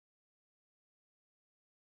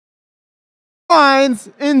Lines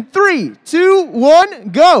in 3, 2,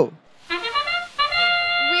 1, go. We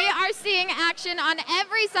are seeing action on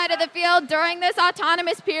every side of the field during this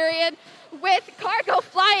autonomous period with cargo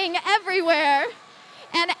flying everywhere.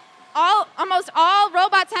 And almost all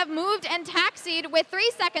robots have moved and taxied with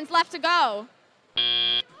 3 seconds left to go.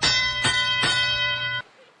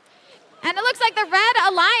 And it looks like the Red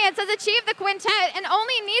Alliance has achieved the quintet and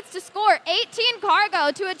only needs to score 18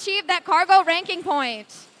 cargo to achieve that cargo ranking point.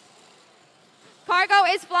 Cargo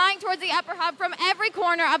is flying towards the upper hub from every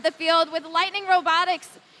corner of the field with Lightning Robotics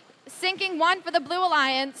sinking 1 for the Blue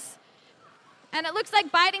Alliance. And it looks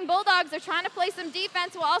like Biting Bulldogs are trying to play some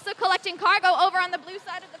defense while also collecting cargo over on the blue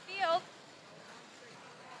side of the field.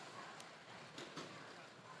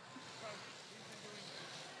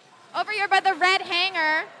 Over here by the red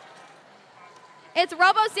hangar, it's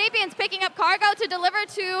Robo Sapiens picking up cargo to deliver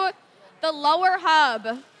to the lower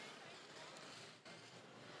hub.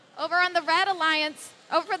 Over on the Red Alliance,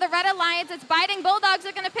 over the Red Alliance, it's Biting Bulldogs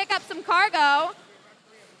are going to pick up some cargo.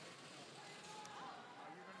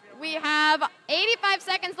 We have 85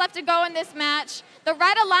 seconds left to go in this match. The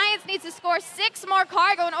Red Alliance needs to score 6 more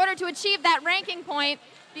cargo in order to achieve that ranking point.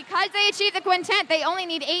 Because they achieved the quintet, they only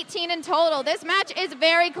need 18 in total. This match is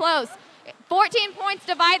very close. 14 points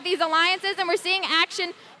divide these alliances, and we're seeing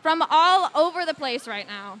action from all over the place right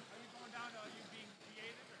now.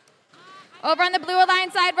 Over on the Blue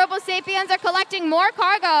Alliance side, Robo Sapiens are collecting more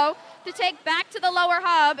cargo to take back to the lower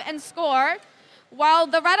hub and score, while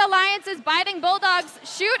the Red Alliance's Biting Bulldogs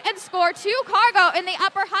shoot and score 2 cargo in the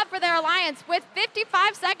upper hub for their alliance with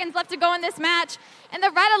 55 seconds left to go in this match, and the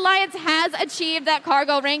Red Alliance has achieved that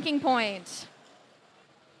cargo ranking point.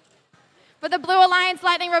 For the Blue Alliance,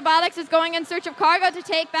 Lightning Robotics is going in search of cargo to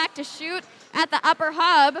take back to shoot at the upper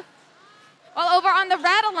hub, while over on the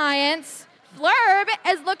Red Alliance, Flurb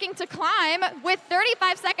is looking to climb with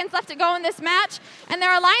 35 seconds left to go in this match, and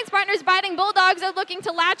their alliance partners Biting Bulldogs are looking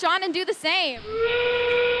to latch on and do the same.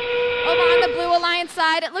 Over on the Blue Alliance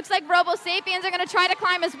side, it looks like Robo Sapiens are going to try to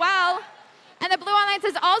climb as well, and the Blue Alliance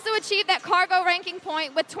has also achieved that cargo ranking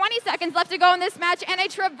point with 20 seconds left to go in this match, and a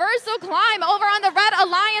traversal climb over on the Red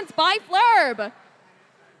Alliance by Flurb.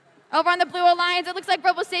 Over on the Blue Alliance, it looks like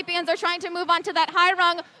Robo Sapiens are trying to move on to that high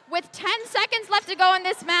rung with 10 seconds left to go in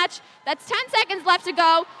this match. That's 10 seconds left to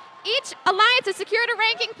go. Each alliance has secured a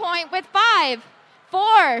ranking point with 5,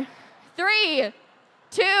 4, 3,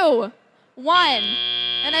 2, 1.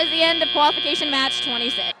 And that is the end of qualification match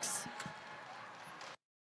 26.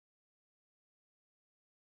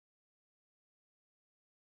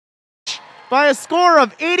 By a score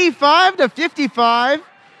of 85 to 55.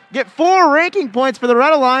 Get 4 ranking points for the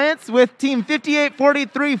Red Alliance with Team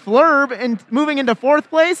 58-43 Flurb and moving into 4th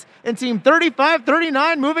place, and Team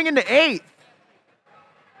 35-39 moving into 8th.